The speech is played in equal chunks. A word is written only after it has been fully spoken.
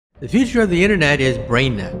The future of the internet is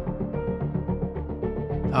BrainNet.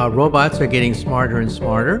 Robots are getting smarter and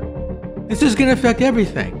smarter. This is going to affect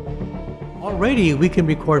everything. Already, we can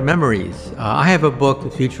record memories. I have a book,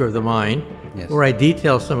 The Future of the Mind, where I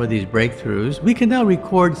detail some of these breakthroughs. We can now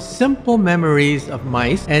record simple memories of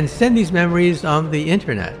mice and send these memories on the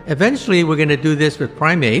internet. Eventually, we're going to do this with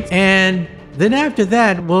primates, and then after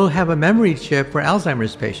that, we'll have a memory chip for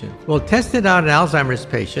Alzheimer's patients. We'll test it out in Alzheimer's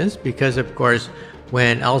patients because, of course,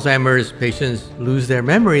 when Alzheimer's patients lose their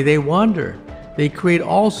memory, they wander. They create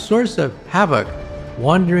all sorts of havoc,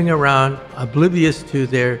 wandering around, oblivious to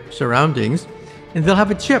their surroundings, and they'll have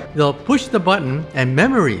a chip. They'll push the button and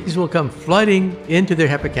memories will come flooding into their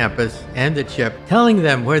hippocampus and the chip, telling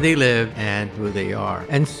them where they live and who they are.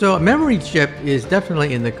 And so a memory chip is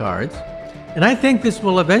definitely in the cards. And I think this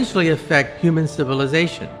will eventually affect human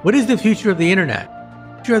civilization. What is the future of the internet?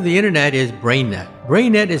 The future of the internet is BrainNet.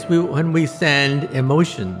 BrainNet is when we send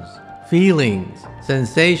emotions, feelings,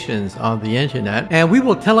 sensations on the internet, and we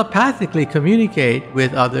will telepathically communicate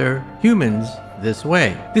with other humans this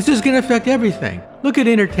way. This is going to affect everything. Look at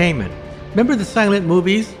entertainment. Remember the silent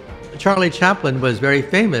movies? Charlie Chaplin was very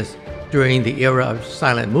famous during the era of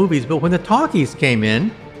silent movies, but when the talkies came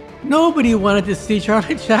in, nobody wanted to see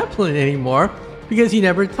Charlie Chaplin anymore because he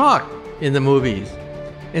never talked in the movies.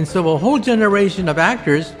 And so a whole generation of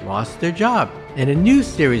actors lost their job, and a new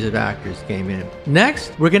series of actors came in.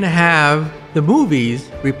 Next, we're going to have the movies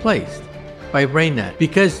replaced by BrainNet,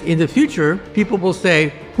 because in the future, people will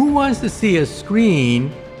say, who wants to see a screen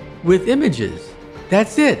with images?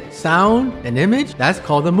 That's it. Sound and image, that's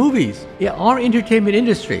called the movies. Our entertainment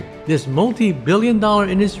industry, this multi-billion-dollar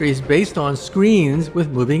industry, is based on screens with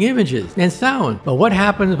moving images and sound. But what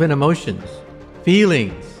happens when emotions,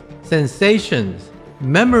 feelings, sensations,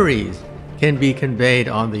 memories can be conveyed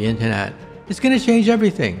on the internet? It's going to change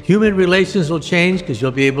everything. Human relations will change because you'll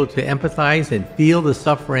be able to empathize and feel the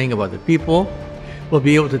suffering of other people. We'll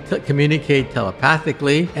be able to communicate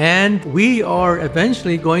telepathically, and we are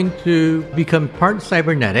eventually going to become part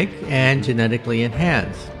cybernetic and genetically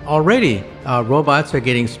enhanced. Already, robots are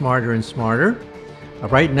getting smarter and smarter.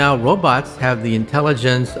 Right now, robots have the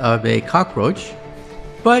intelligence of a cockroach,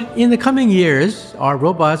 but in the coming years, our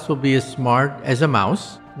robots will be as smart as a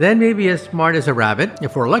mouse, then maybe as smart as a rabbit.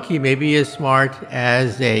 If we're lucky, maybe as smart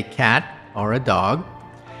as a cat or a dog.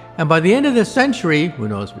 And by the end of the century, who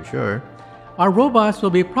knows for sure, our robots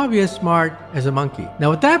will be probably as smart as a monkey.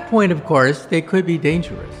 Now at that point, of course, they could be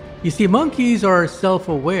dangerous. You see, monkeys are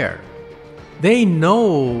self-aware. They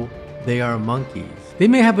know they are monkeys. They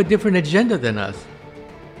may have a different agenda than us.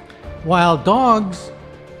 While dogs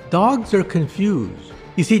are confused.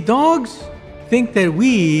 You see, dogs think that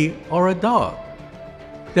we are a dog,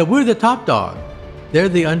 that we're the top dog. They're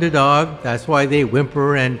the underdog. That's why they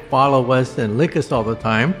whimper and follow us and lick us all the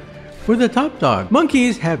time. We're the top dog.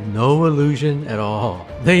 Monkeys have no illusion at all.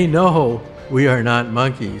 They know we are not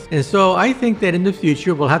monkeys. And so I think that in the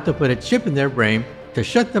future, we'll have to put a chip in their brain to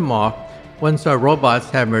shut them off once our robots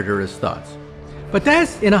have murderous thoughts. But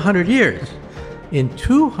that's in 100 years. In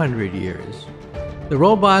 200 years, the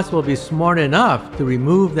robots will be smart enough to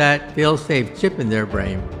remove that fail-safe chip in their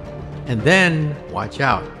brain. And then watch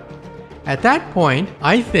out. At that point,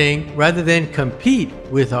 I think rather than compete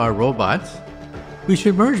with our robots, we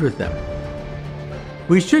should merge with them.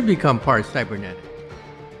 We should become part cybernetic.